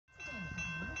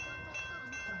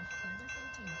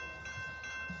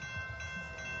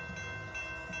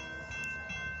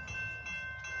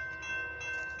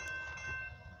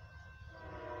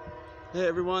Hey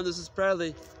everyone, this is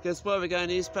Bradley. Guess what? We got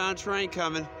an eastbound train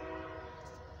coming.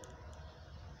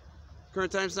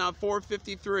 Current time's now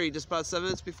 4:53, just about 7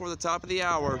 minutes before the top of the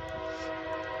hour.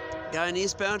 Got an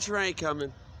eastbound train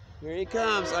coming. Here he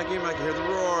comes. I can hear the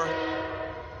roar.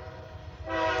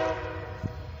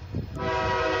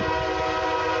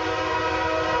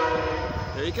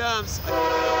 Here he comes.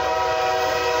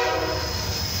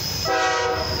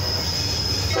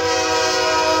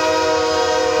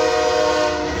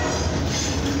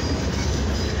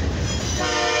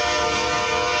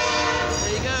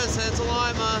 Headed to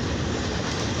Lima.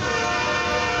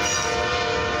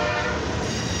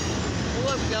 Oh,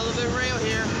 look, we got a little bit of rail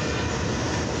here.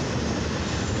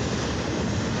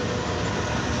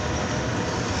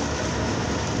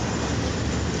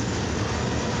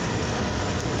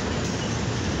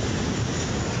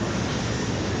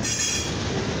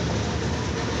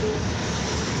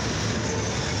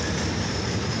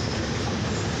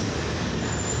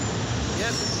 Yep,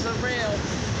 this is some rail.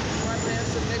 Might have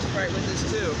some mixed right with this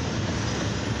too.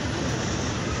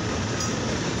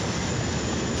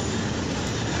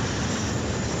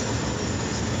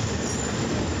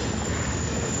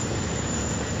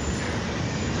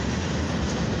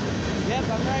 Yep,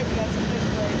 I'm right, we got some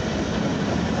mixed right.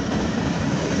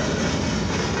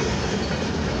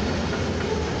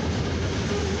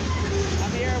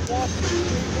 I'm here at Washington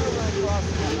Street Railroad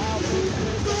Crossing at mile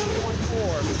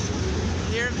 2.4.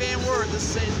 Here in Wert,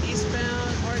 this is an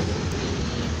eastbound RCPE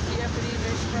CFE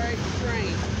mixed freight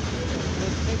train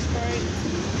with mixed freight,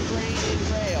 grain, and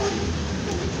rail.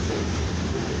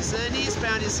 This is an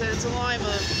eastbound, he's headed to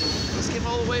Lima. This came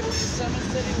all the way from the Summit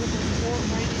City, which is Fort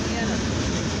Wayne, Indiana.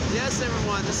 Yes,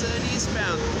 everyone, this is an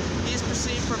eastbound. He's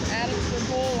proceeding from Adams to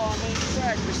Cole on main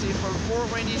track, proceeding from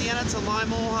Fort Wayne, Indiana to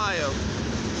Lima, Ohio.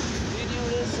 Video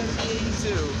is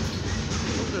 7082.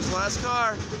 Oh, there's the last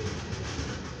car.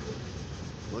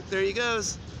 Look, there he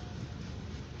goes.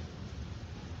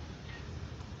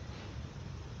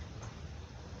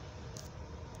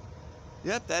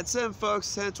 Yep, that's him,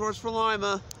 folks. Heading towards for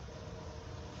Lima.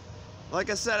 Like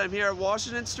I said, I'm here at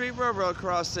Washington Street Railroad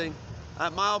Crossing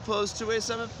at milepost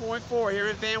 287.4 here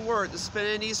in Wert. This has been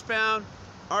an eastbound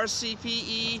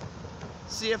RCPE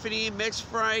CFE mixed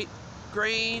freight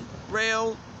grain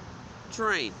rail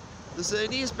train. This is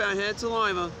an eastbound headed to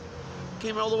Lima.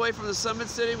 Came all the way from the Summit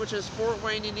City, which is Fort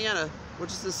Wayne, Indiana,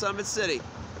 which is the Summit City.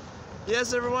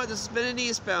 Yes, everyone, this has been an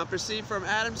eastbound. Proceed from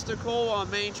Adams to Cole on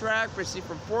main track. Proceed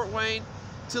from Fort Wayne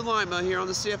to Lima here on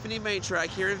the CFE main track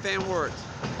here in Wert.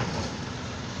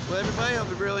 Well, everybody, hope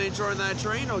you're really enjoying that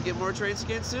train. I'll get more trains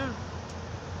again soon.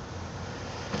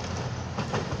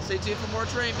 Stay tuned for more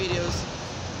train videos.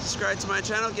 Subscribe to my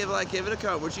channel, give a like, give it a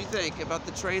comment. What you think about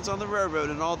the trains on the railroad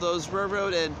and all those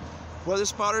railroad and weather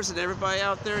spotters and everybody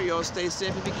out there? You all stay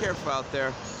safe and be careful out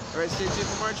there. Alright, stay tuned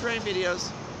for more train videos.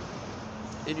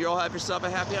 And you all have yourself a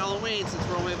happy Halloween, since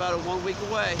we're only about 1 week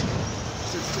away.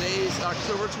 Since today's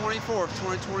October 24th,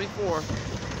 2024.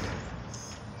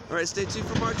 Alright, stay tuned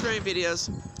for more train videos.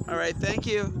 Alright, thank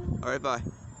you. Alright, bye.